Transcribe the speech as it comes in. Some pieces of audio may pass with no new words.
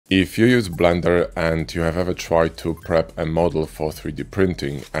If you use Blender and you have ever tried to prep a model for 3D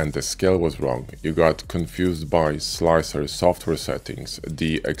printing and the scale was wrong, you got confused by slicer software settings,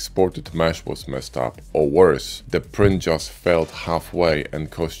 the exported mesh was messed up, or worse, the print just failed halfway and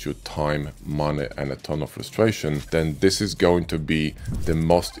cost you time, money and a ton of frustration, then this is going to be the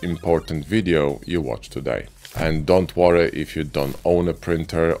most important video you watch today. And don't worry if you don't own a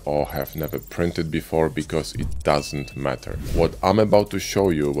printer or have never printed before, because it doesn't matter. What I'm about to show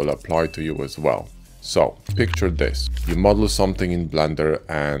you will apply to you as well. So, picture this. You model something in Blender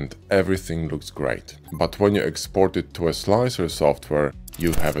and everything looks great. But when you export it to a slicer software,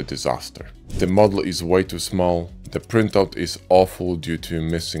 you have a disaster. The model is way too small. The printout is awful due to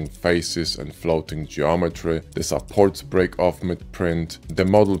missing faces and floating geometry. The supports break off mid-print. The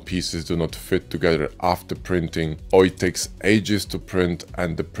model pieces do not fit together after printing, or it takes ages to print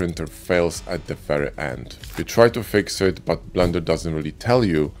and the printer fails at the very end. You try to fix it, but Blender doesn't really tell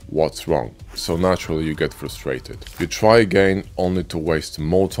you what's wrong. So naturally you get frustrated. You try again, only to waste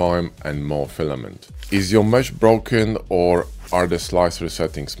more time and more filament. Is your mesh broken, or are the slicer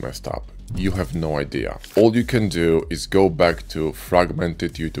settings messed up? You have no idea. All you can do is go back to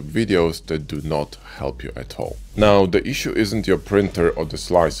fragmented YouTube videos that do not help you at all. Now, the issue isn't your printer or the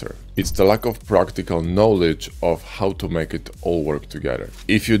slicer. It's the lack of practical knowledge of how to make it all work together.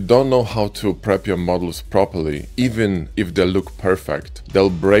 If you don't know how to prep your models properly, even if they look perfect, they'll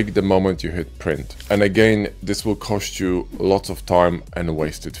break the moment you hit print. And again, this will cost you lots of time and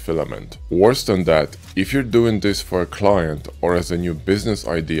wasted filament. Worse than that, if you're doing this for a client or as a new business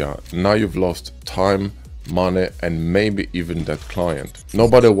idea, now you've lost time, money and maybe even that client.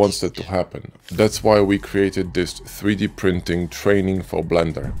 Nobody wants that to happen. That's why we created this 3D printing training for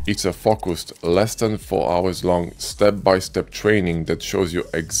Blender. It's a focused, less than 4 hours long, step-by-step training that shows you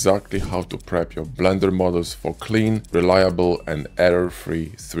exactly how to prep your Blender models for clean, reliable and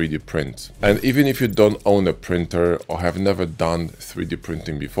error-free 3D prints. And even if you don't own a printer or have never done 3D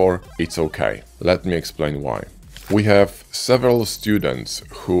printing before, it's okay. Let me explain why. We have several students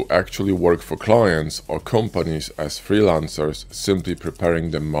who actually work for clients or companies as freelancers, simply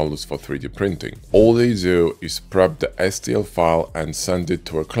preparing the models for 3D printing. All they do is prep the STL file and send it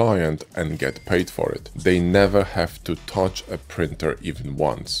to a client and get paid for it. They never have to touch a printer even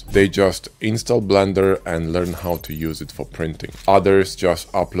once. They just install Blender and learn how to use it for printing. Others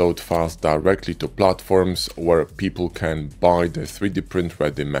just upload files directly to platforms where people can buy the 3D print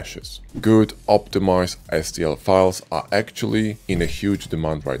ready meshes. Good optimized STL files are actually in a huge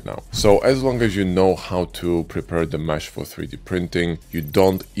demand right now. So as long as you know how to prepare the mesh for 3D printing, you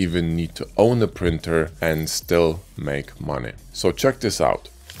don't even need to own a printer and still make money. So check this out.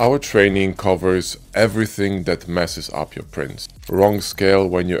 Our training covers everything that messes up your prints. Wrong scale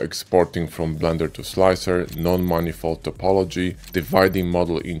when you're exporting from Blender to slicer, non-manifold topology, dividing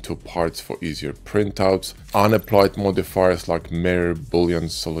model into parts for easier printouts, unapplied modifiers like mirror,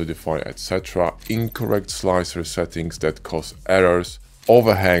 boolean, solidify, etc., incorrect slicer settings that cause errors,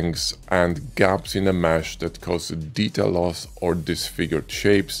 overhangs and gaps in a mesh that cause detail loss or disfigured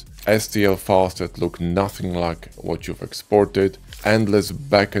shapes, STL files that look nothing like what you've exported, endless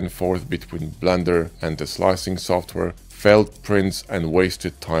back and forth between Blender and the slicing software, failed prints and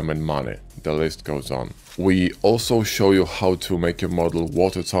wasted time and money. The list goes on. We also show you how to make your model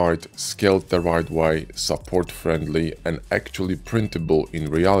watertight, scaled the right way, support friendly and actually printable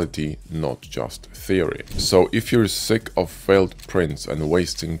in reality, not just theory. So if you're sick of failed prints and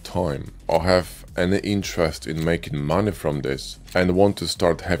wasting time, or have any interest in making money from this and want to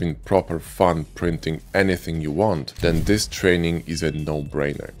start having proper fun printing anything you want, then this training is a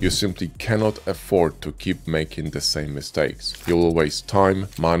no-brainer. You simply cannot afford to keep making the same mistakes. You will waste time,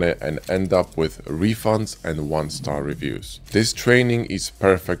 money and end up with refunds and 1-star reviews. This training is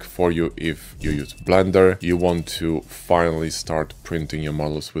perfect for you if you use Blender, you want to finally start printing your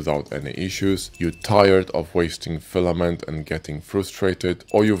models without any issues, you're tired of wasting filament and getting frustrated,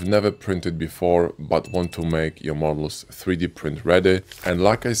 or you've never printed before but want to make your models 3D print ready, and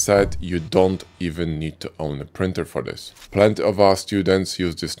like I said, you don't even need to own a printer for this. Plenty of our students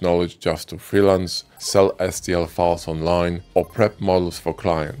use this knowledge just to freelance, sell STL files online or prep models for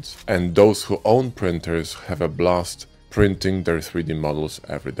clients, and those who own printers have a blast printing their 3D models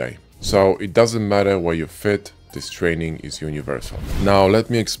every day. So it doesn't matter where you fit, this training is universal. Now let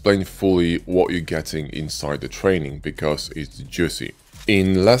me explain fully what you're getting inside the training, because it's juicy.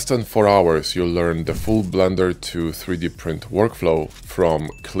 In less than 4 hours, you'll learn the full Blender to 3D print workflow, from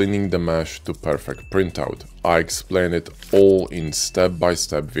cleaning the mesh to perfect printout. I explain it all in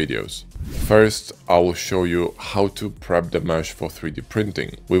step-by-step videos. First, I will show you how to prep the mesh for 3D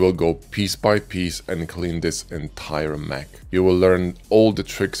printing. We will go piece by piece and clean this entire mech. You will learn all the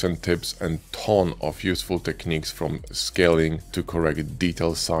tricks and tips and ton of useful techniques from scaling to correct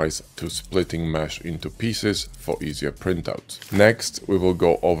detail size to splitting mesh into pieces for easier printouts. Next, we will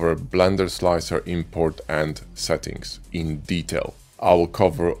go over Blender slicer import and settings in detail. I will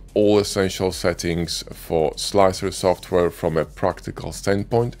cover all essential settings for slicer software from a practical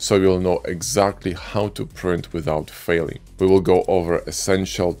standpoint, so you'll know exactly how to print without failing. We will go over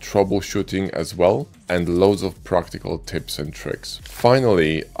essential troubleshooting as well, and loads of practical tips and tricks.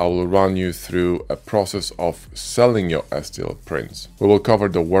 Finally, I will run you through a process of selling your STL prints. We will cover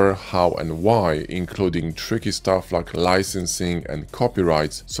the where, how and why, including tricky stuff like licensing and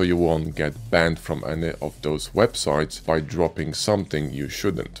copyrights, so you won't get banned from any of those websites by dropping something you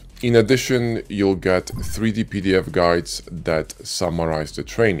shouldn't. In addition, you'll get 3D PDF guides that summarize the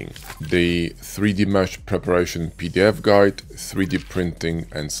training, the 3D mesh preparation PDF guide, 3D printing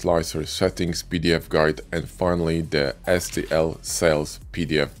and slicer settings PDF guide, and finally the STL sales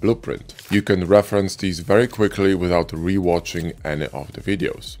PDF blueprint. You can reference these very quickly without rewatching any of the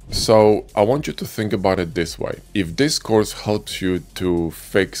videos. So I want you to think about it this way. If this course helps you to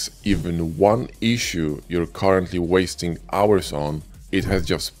fix even one issue you're currently wasting hours on, it has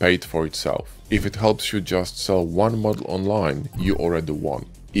just paid for itself. If it helps you just sell one model online, you already won.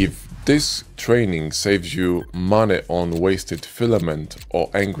 If this training saves you money on wasted filament or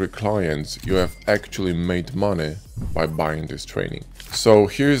angry clients, you have actually made money by buying this training. So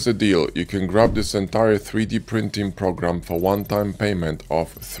here's the deal, you can grab this entire 3D printing program for one-time payment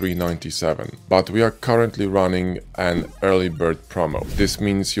of $397, but we are currently running an early bird promo. This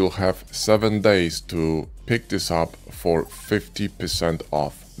means you'll have 7 days to pick this up for 50%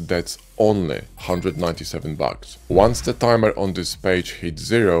 off. That's only $197. Once the timer on this page hits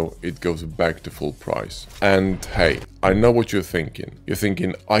 0, it goes back to full price. And hey, I know what you're thinking. You're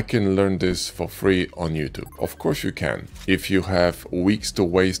thinking, I can learn this for free on YouTube. Of course you can. If you have weeks to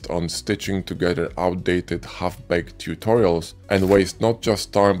waste on stitching together outdated half-baked tutorials and waste not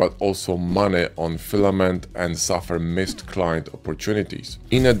just time but also money on filament and suffer missed client opportunities.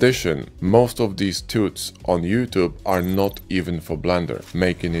 In addition, most of these tuts on YouTube are not even for Blender,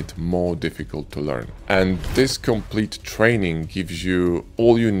 making it more difficult to learn. And this complete training gives you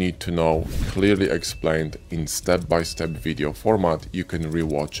all you need to know, clearly explained in step-by-step video format you can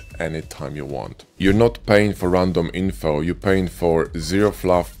rewatch anytime you want. You're not paying for random info, you're paying for zero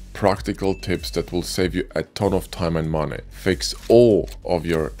fluff practical tips that will save you a ton of time and money, fix all of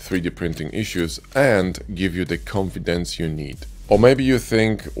your 3D printing issues, and give you the confidence you need. Or maybe you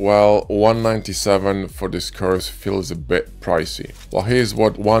think, well, $197 for this course feels a bit pricey. Well, here's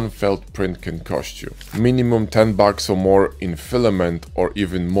what one felt print can cost you. Minimum $10 or more in filament, or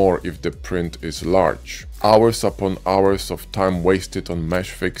even more if the print is large. Hours upon hours of time wasted on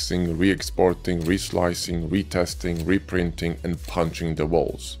mesh fixing, re-exporting, reslicing, retesting, reprinting and punching the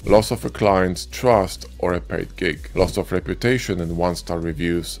walls. Loss of a client's trust or a paid gig. Loss of reputation and 1-star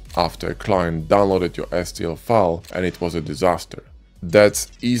reviews after a client downloaded your STL file and it was a disaster.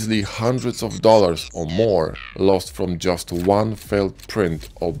 That's easily hundreds of dollars or more lost from just one failed print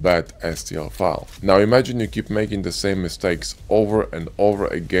or bad STL file. Now imagine you keep making the same mistakes over and over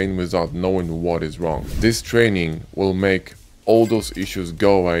again without knowing what is wrong. This training will make all those issues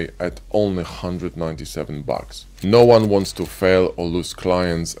go away at only $197. No one wants to fail or lose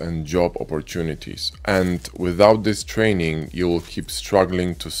clients and job opportunities, and without this training you will keep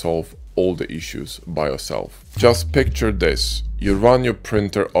struggling to solve all the issues by yourself. Just picture this. You run your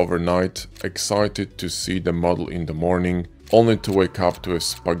printer overnight, excited to see the model in the morning, only to wake up to a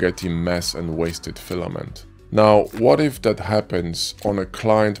spaghetti mess and wasted filament. Now, what if that happens on a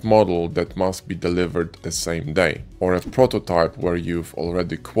client model that must be delivered the same day? Or a prototype where you've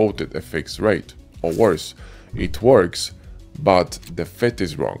already quoted a fixed rate? Or worse, it works, but the fit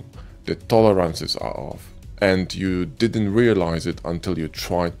is wrong, the tolerances are off, and you didn't realize it until you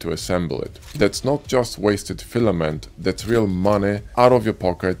tried to assemble it. That's not just wasted filament, that's real money out of your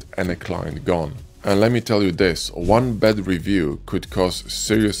pocket and a client gone. And let me tell you this, one bad review could cause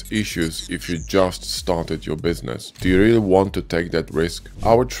serious issues if you just started your business. Do you really want to take that risk?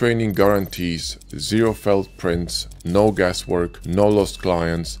 Our training guarantees 0 failed prints, no guesswork, no lost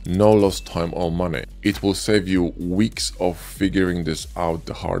clients, no lost time or money. It will save you weeks of figuring this out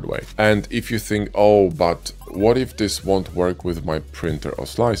the hard way. And if you think, oh, but what if this won't work with my printer or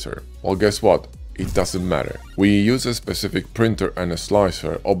slicer? Well, guess what? It doesn't matter. We use a specific printer and a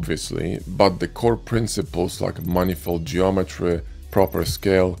slicer, obviously, but the core principles like manifold geometry, proper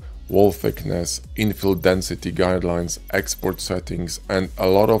scale, wall thickness, infill density guidelines, export settings, and a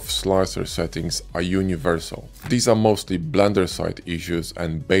lot of slicer settings are universal. These are mostly Blender side issues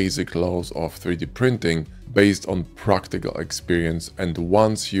and basic laws of 3D printing based on practical experience, and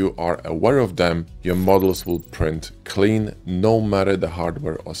once you are aware of them, your models will print clean no matter the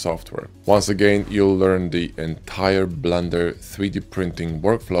hardware or software. Once again, you'll learn the entire Blender 3D printing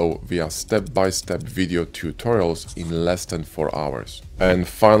workflow via step-by-step video tutorials in less than 4 hours. And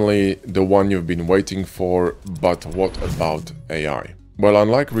finally, the one you've been waiting for, but what about AI? Well,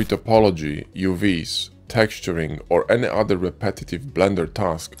 unlike retopology, UVs, texturing, or any other repetitive Blender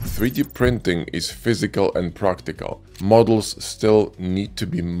task, 3D printing is physical and practical. Models still need to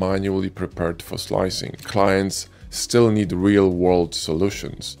be manually prepared for slicing. Clients still need real-world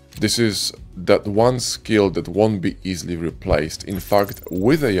solutions. This is that one skill that won't be easily replaced. In fact,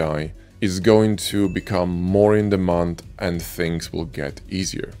 with AI, it's going to become more in demand and things will get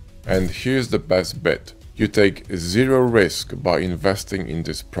easier. And here's the best bit. You take zero risk by investing in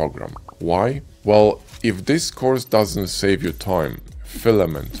this program. Why? Well, if this course doesn't save you time,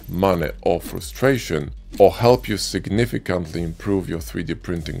 filament, money, or frustration, or help you significantly improve your 3D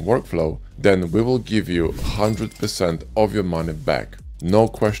printing workflow, then we will give you 100% of your money back. No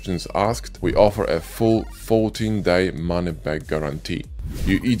questions asked. We offer a full 14-day money-back guarantee.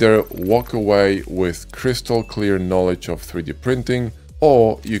 You either walk away with crystal clear knowledge of 3D printing,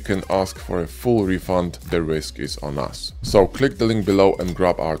 or you can ask for a full refund. The risk is on us. So click the link below and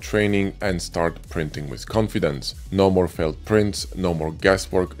grab our training and start printing with confidence. No more failed prints, no more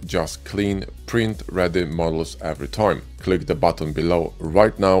guesswork, just clean, print-ready models every time. Click the button below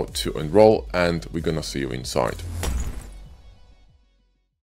right now to enroll, and we're gonna see you inside.